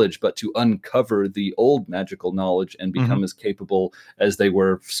knowledge, but to uncover the old magical knowledge and become as capable as they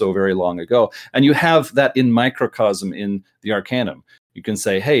were so very long ago. And you have that in microcosm in the Arcanum. You can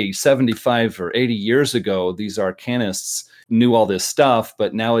say, hey, 75 or 80 years ago, these arcanists knew all this stuff,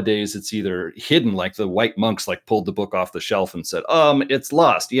 but nowadays it's either hidden, like the white monks like pulled the book off the shelf and said, it's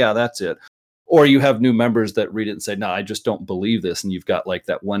lost. Yeah, that's it. Or you have new members that read it and say, no, I just don't believe this. And you've got like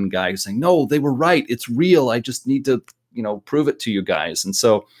that one guy saying, no, they were right. It's real. I just need to, prove it to you guys. And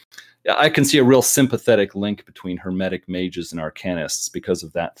so I can see a real sympathetic link between Hermetic mages and arcanists because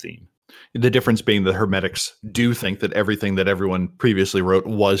of that theme. The difference being that Hermetics do think that everything that everyone previously wrote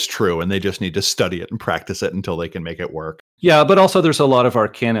was true, and they just need to study it and practice it until they can make it work. Yeah, but also there's a lot of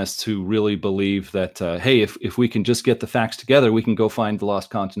arcanists who really believe that, hey, if we can just get the facts together, we can go find the lost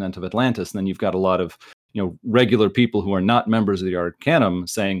continent of Atlantis. And then you've got a lot of, regular people who are not members of the Arcanum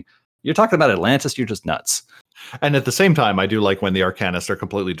saying, you're talking about Atlantis, you're just nuts. And at the same time, I do like when the Arcanists are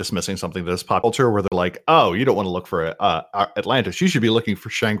completely dismissing something that is pop culture, where they're like, "Oh, you don't want to look for Atlantis. You should be looking for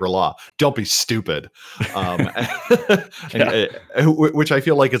Shangri-La. Don't be stupid." Which I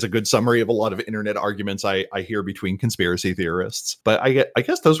feel like is a good summary of a lot of internet arguments I hear between conspiracy theorists. But I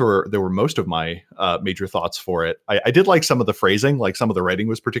guess they were most of my major thoughts for it. I did like some of the phrasing, like some of the writing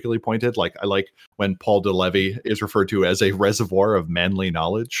was particularly pointed. Like I like when Paul de Levy is referred to as a reservoir of manly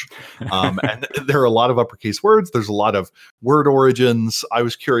knowledge, and there are a lot of uppercase words. There's a lot of word origins. I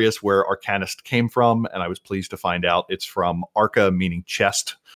was curious where Arcanist came from, and I was pleased to find out it's from Arca, meaning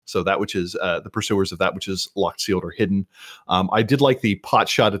chest. So that which is the pursuers of that which is locked, sealed, or hidden. I did like the pot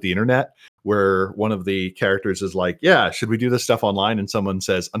shot at the internet where one of the characters is like, yeah, should we do this stuff online? And someone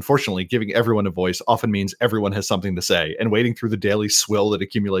says, unfortunately, giving everyone a voice often means everyone has something to say. And wading through the daily swill that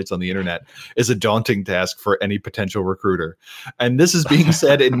accumulates on the internet is a daunting task for any potential recruiter. And this is being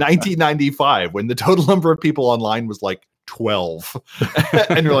said in 1995 when the total number of people online was like 12.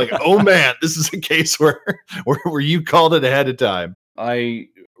 And you're like, oh man, this is a case where you called it ahead of time. I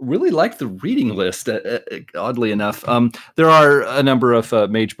really like the reading list, oddly enough. There are a number of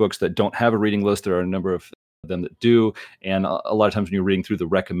mage books that don't have a reading list. There are a number of them that do. And a lot of times when you're reading through the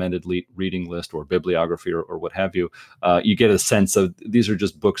recommended reading list or bibliography or what have you, you get a sense of these are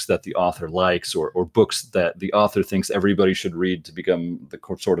just books that the author likes or books that the author thinks everybody should read to become the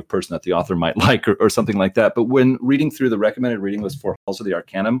sort of person that the author might like or something like that. But when reading through the recommended reading list for Halls of the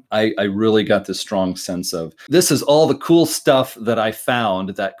Arcanum, I really got this strong sense of this is all the cool stuff that I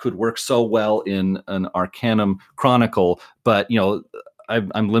found that could work so well in an Arcanum chronicle. But,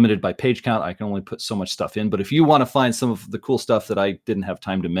 I'm limited by page count. I can only put so much stuff in. But if you want to find some of the cool stuff that I didn't have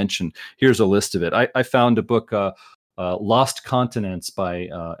time to mention, here's a list of it. I found a book, Lost Continents by,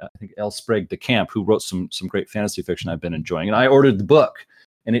 I think, L. Sprague de Camp, who wrote some great fantasy fiction I've been enjoying. And I ordered the book.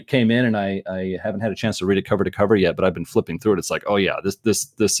 And it came in, and I haven't had a chance to read it cover to cover yet, but I've been flipping through it. It's like, oh yeah,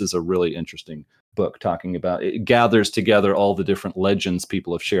 this is a really interesting book talking about, it gathers together all the different legends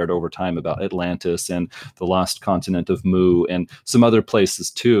people have shared over time about Atlantis and the lost continent of Mu and some other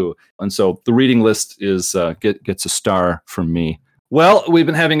places too. And so the reading list is gets a star from me. Well, we've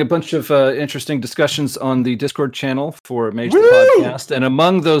been having a bunch of interesting discussions on the Discord channel for Mage the Podcast. And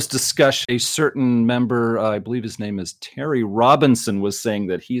among those discussions, a certain member, I believe his name is Terry Robinson, was saying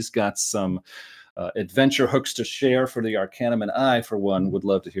that he's got some adventure hooks to share for the Arcanum, and I, for one, would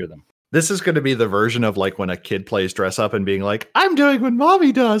love to hear them. This is going to be the version of like when a kid plays dress up and being like, I'm doing what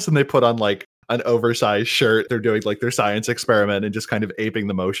mommy does. And they put on like an oversized shirt. They're doing like their science experiment and just kind of aping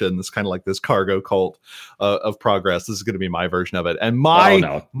the motions, kind of like this cargo cult of progress. This is going to be my version of it. And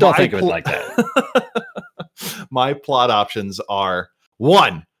don't think of it like that. My plot options are: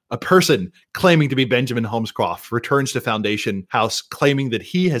 1, a person claiming to be Benjamin Holmescroft returns to Foundation House claiming that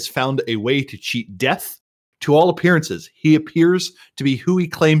he has found a way to cheat death. To all appearances, he appears to be who he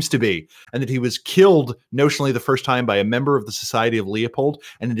claims to be, and that he was killed notionally the first time by a member of the Society of Leopold,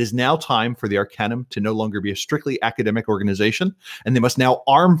 and it is now time for the Arcanum to no longer be a strictly academic organization, and they must now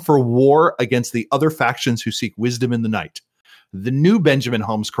arm for war against the other factions who seek wisdom in the night. The new Benjamin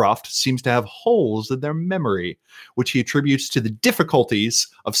Holmescroft seems to have holes in their memory, which he attributes to the difficulties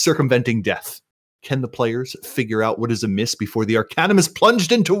of circumventing death. Can the players figure out what is amiss before the Arcanum is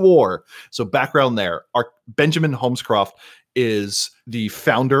plunged into war? So background there. Benjamin Holmescroft is the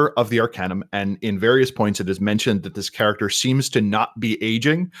founder of the Arcanum, and in various points it is mentioned that this character seems to not be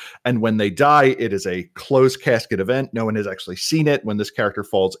aging, and when they die it is a closed casket event. No one has actually seen it. When this character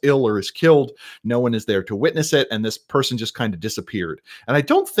falls ill or is killed, no one is there to witness it, and this person just kind of disappeared. And I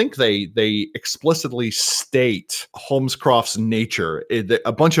don't think they explicitly state Holmescroft's nature.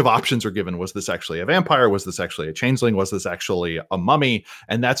 A bunch of options are given. Was this actually a vampire? Was this actually a changeling? Was this actually a mummy?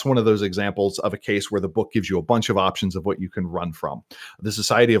 And that's one of those examples of a case where the book gives you a bunch of options of what you can run from. The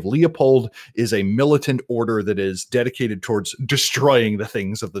Society of Leopold is a militant order that is dedicated towards destroying the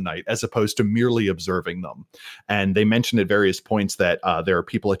things of the night as opposed to merely observing them. And they mention at various points that there are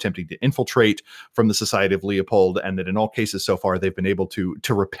people attempting to infiltrate from the Society of Leopold, and that in all cases so far they've been able to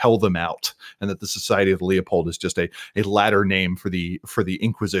repel them out, and that the Society of Leopold is just a latter name for the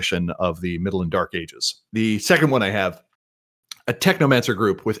Inquisition of the Middle and Dark Ages. The second one I have: a technomancer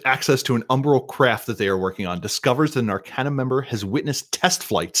group with access to an umbral craft that they are working on discovers that an Arcanum member has witnessed test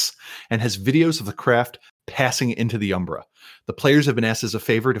flights and has videos of the craft passing into the Umbra. The players have been asked as a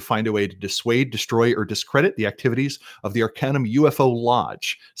favor to find a way to dissuade, destroy, or discredit the activities of the Arcanum UFO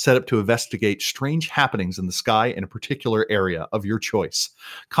Lodge, set up to investigate strange happenings in the sky in a particular area of your choice.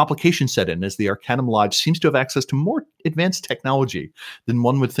 Complications set in as the Arcanum Lodge seems to have access to more advanced technology than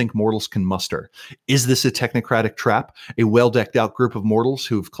one would think mortals can muster. Is this a technocratic trap, a well-decked out group of mortals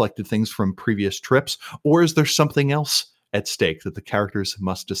who have collected things from previous trips, or is there something else at stake that the characters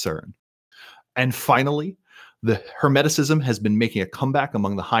must discern? And finally, the Hermeticism has been making a comeback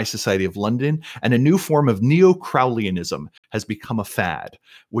among the high society of London, and a new form of neo-Crowleyanism has become a fad,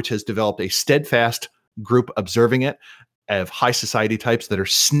 which has developed a steadfast group observing it of high society types that are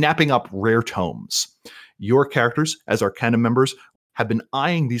snapping up rare tomes. Your characters, as Arcanum members, have been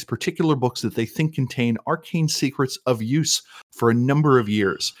eyeing these particular books that they think contain arcane secrets of use for a number of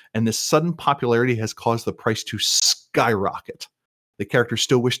years, and this sudden popularity has caused the price to skyrocket. The characters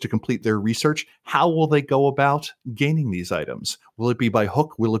still wish to complete their research. How will they go about gaining these items? Will it be by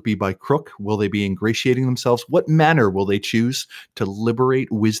hook? Will it be by crook? Will they be ingratiating themselves? What manner will they choose to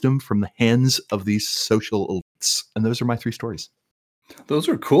liberate wisdom from the hands of these social elites? And those are my 3 stories. Those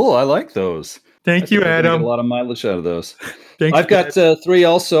are cool. I like those. Thank you, Adam. Get a lot of mileage out of those. I've got 3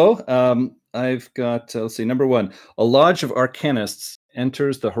 also. I've got, let's see, number 1, a lodge of arcanists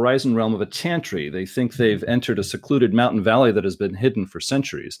enters the horizon realm of a chantry. They think they've entered a secluded mountain valley that has been hidden for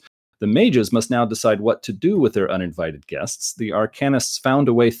centuries. The mages must now decide what to do with their uninvited guests. The arcanists found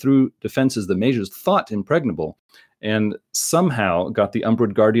a way through defenses the mages thought impregnable, and somehow got the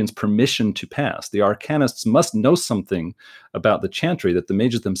Umbrid Guardians permission to pass. The arcanists must know something about the chantry that the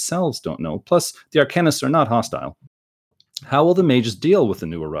mages themselves don't know. Plus, the arcanists are not hostile. How will the mages deal with the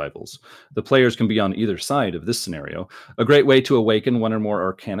new arrivals? The players can be on either side of this scenario. A great way to awaken one or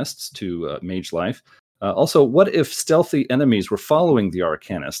more arcanists to mage life. Also, what if stealthy enemies were following the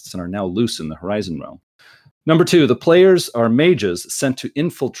arcanists and are now loose in the horizon realm? Number 2, the players are mages sent to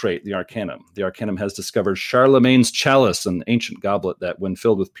infiltrate the Arcanum. The Arcanum has discovered Charlemagne's chalice, an ancient goblet that, when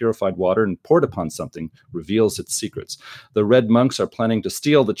filled with purified water and poured upon something, reveals its secrets. The Red Monks are planning to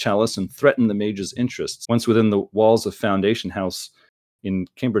steal the chalice and threaten the mages' interests. Once within the walls of Foundation House in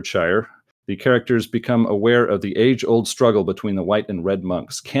Cambridgeshire, the characters become aware of the age-old struggle between the White and Red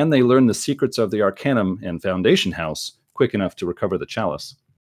Monks. Can they learn the secrets of the Arcanum and Foundation House quick enough to recover the chalice?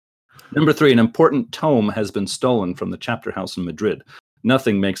 Number 3, an important tome has been stolen from the chapter house in Madrid.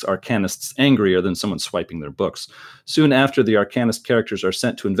 Nothing makes arcanists angrier than someone swiping their books. Soon after the arcanist characters are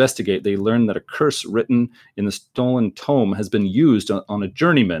sent to investigate, they learn that a curse written in the stolen tome has been used on a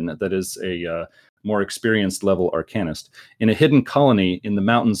journeyman, that is a more experienced level arcanist, in a hidden colony in the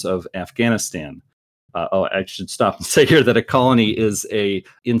mountains of Afghanistan. I should stop and say here that a colony is a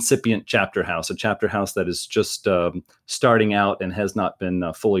incipient chapter house, a chapter house that is just starting out and has not been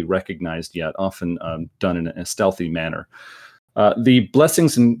fully recognized yet, often done in a stealthy manner. The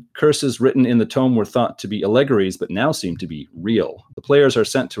blessings and curses written in the tome were thought to be allegories, but now seem to be real. The players are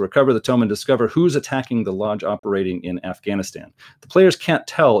sent to recover the tome and discover who's attacking the lodge operating in Afghanistan. The players can't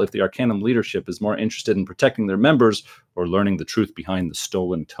tell if the Arcanum leadership is more interested in protecting their members or learning the truth behind the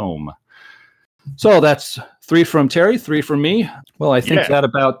stolen tome. So that's 3 from Terry, 3 from me. Well, I think that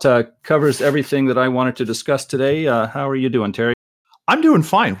about covers everything that I wanted to discuss today. How are you doing, Terry? I'm doing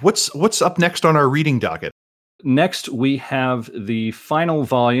fine. What's up next on our reading docket? Next, we have the final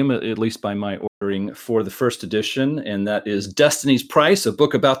volume, at least by my ordering, for the first edition, and that is Destiny's Price, a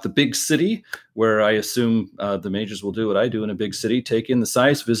book about the big city, where I assume the mages will do what I do in a big city, take in the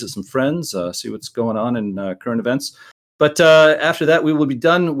sights, visit some friends, see what's going on in current events. But after that, we will be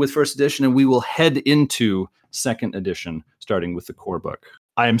done with first edition, and we will head into second edition, starting with the core book.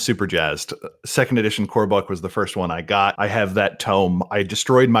 I am super jazzed. Second edition core book was the first one I got. I have that tome. I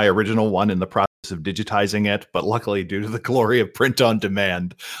destroyed my original one in the process of digitizing it, but luckily, due to the glory of print on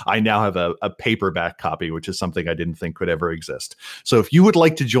demand, I now have a paperback copy, which is something I didn't think could ever exist. So if you would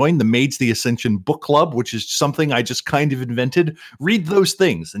like to join the Maids the Ascension book club, which is something I just kind of invented, read those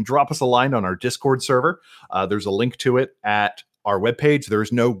things and drop us a line on our Discord server. There's a link to it at our webpage.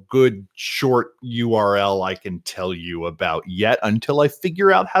 There's no good short URL I can tell you about yet until I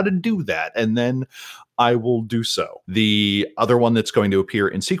figure out how to do that. And then I will do so. The other one that's going to appear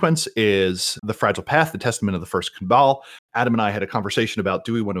in sequence is The Fragile Path, the Testament of the First Cabal. Adam and I had a conversation about,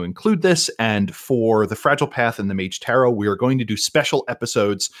 do we want to include this? And for The Fragile Path and the Mage Tarot, we are going to do special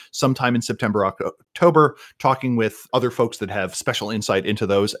episodes sometime in September, October, talking with other folks that have special insight into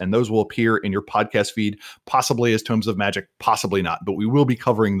those. And those will appear in your podcast feed, possibly as Tomes of Magic, possibly not, but we will be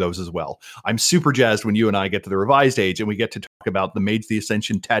covering those as well. I'm super jazzed when you and I get to the revised age and we get to talk about the Maids the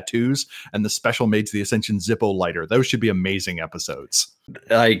Ascension tattoos and the special Maids the Ascension Zippo lighter. Those should be amazing episodes.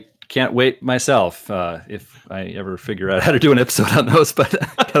 I can't wait myself if I ever figure out how to do an episode on those, but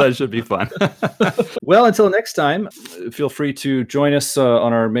that should be fun. Well, until next time, feel free to join us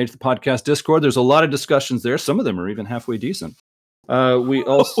on our Mage the Podcast Discord. There's a lot of discussions there. Some of them are even halfway decent. We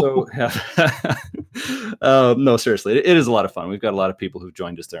also have no, seriously, it is a lot of fun. We've got a lot of people who've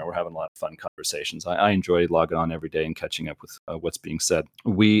joined us there. We're having a lot of fun conversations. I enjoy logging on every day and catching up with what's being said.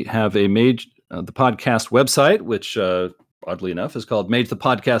 We have a Mage the Podcast website, which oddly enough is called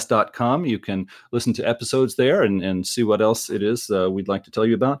magethepodcast.com. You can listen to episodes there and see what else it is we'd like to tell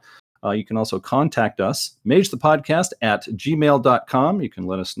you about. You can also contact us, magethepodcast@gmail.com. You can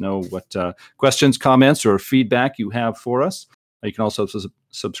let us know what questions, comments, or feedback you have for us. You can also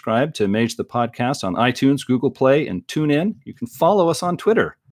subscribe to Mage the Podcast on iTunes, Google Play, and TuneIn. You can follow us on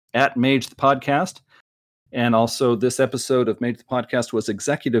Twitter @Mage the Podcast. And also, this episode of Mage the Podcast was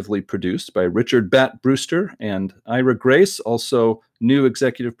executively produced by Richard Bat Brewster and Ira Grace, also new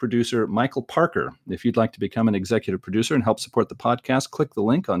executive producer Michael Parker. If you'd like to become an executive producer and help support the podcast, click the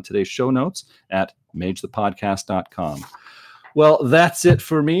link on today's show notes at magethepodcast.com. Well, that's it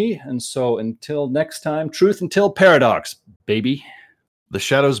for me. And so until next time, truth until paradox, baby. The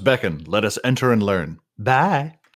shadows beckon. Let us enter and learn. Bye.